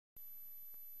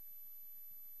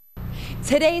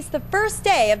Today's the first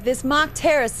day of this mock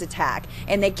terrorist attack,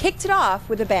 and they kicked it off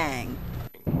with a bang.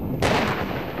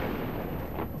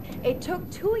 It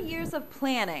took 2 years of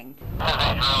planning.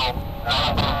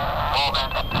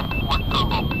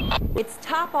 It's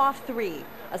Top Off 3,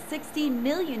 a $16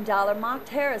 million mock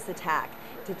terrorist attack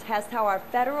to test how our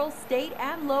federal, state,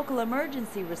 and local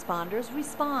emergency responders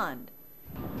respond.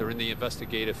 They're in the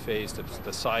investigative phase,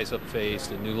 the size-up phase.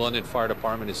 The New London Fire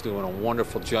Department is doing a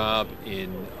wonderful job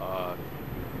in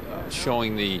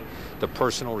showing the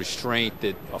personal restraint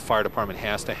that a fire department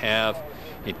has to have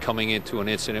in coming into an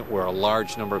incident where a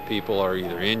large number of people are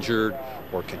either injured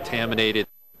or contaminated.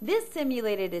 This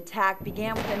simulated attack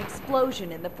began with an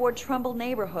explosion in the Fort Trumbull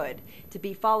neighborhood, to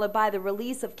be followed by the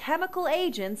release of chemical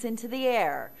agents into the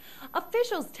air.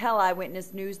 Officials tell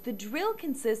Eyewitness News the drill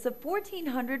consists of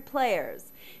 1,400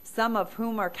 players, some of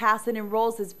whom are casted in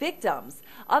roles as victims,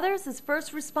 others as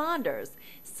first responders,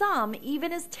 some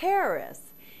even as terrorists.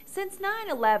 Since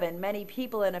 9/11, many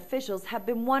people and officials have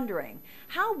been wondering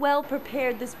how well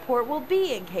prepared this port will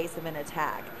be in case of an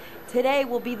attack. Today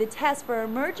will be the test for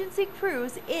emergency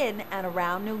crews in and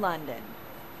around New London.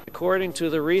 According to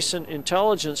the recent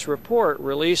intelligence report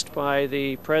released by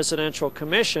the Presidential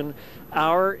Commission,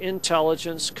 our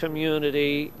intelligence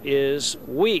community is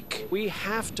weak. We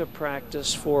have to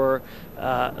practice for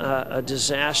a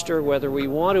disaster whether we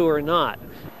want to or not.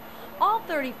 All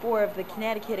 34 of the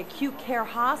Connecticut acute care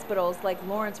hospitals, like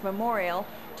Lawrence Memorial,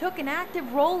 took an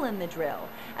active role in the drill,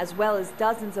 as well as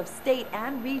dozens of state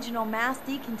and regional mass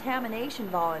decontamination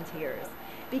volunteers,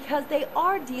 because they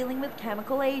are dealing with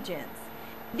chemical agents.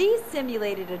 These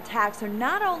simulated attacks are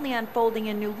not only unfolding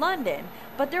in New London,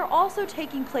 but they're also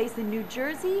taking place in New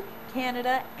Jersey,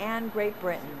 Canada, and Great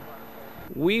Britain.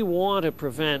 We want to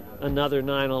prevent another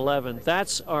 9/11.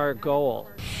 That's our goal.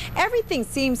 Everything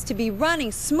seems to be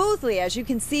running smoothly, as you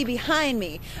can see behind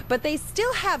me, but they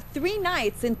still have 3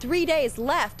 nights and 3 days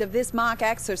left of this mock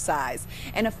exercise,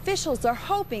 and officials are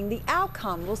hoping the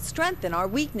outcome will strengthen our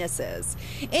weaknesses.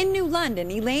 In New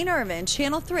London, Elaine, Irvin,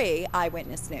 Channel 3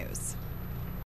 Eyewitness News.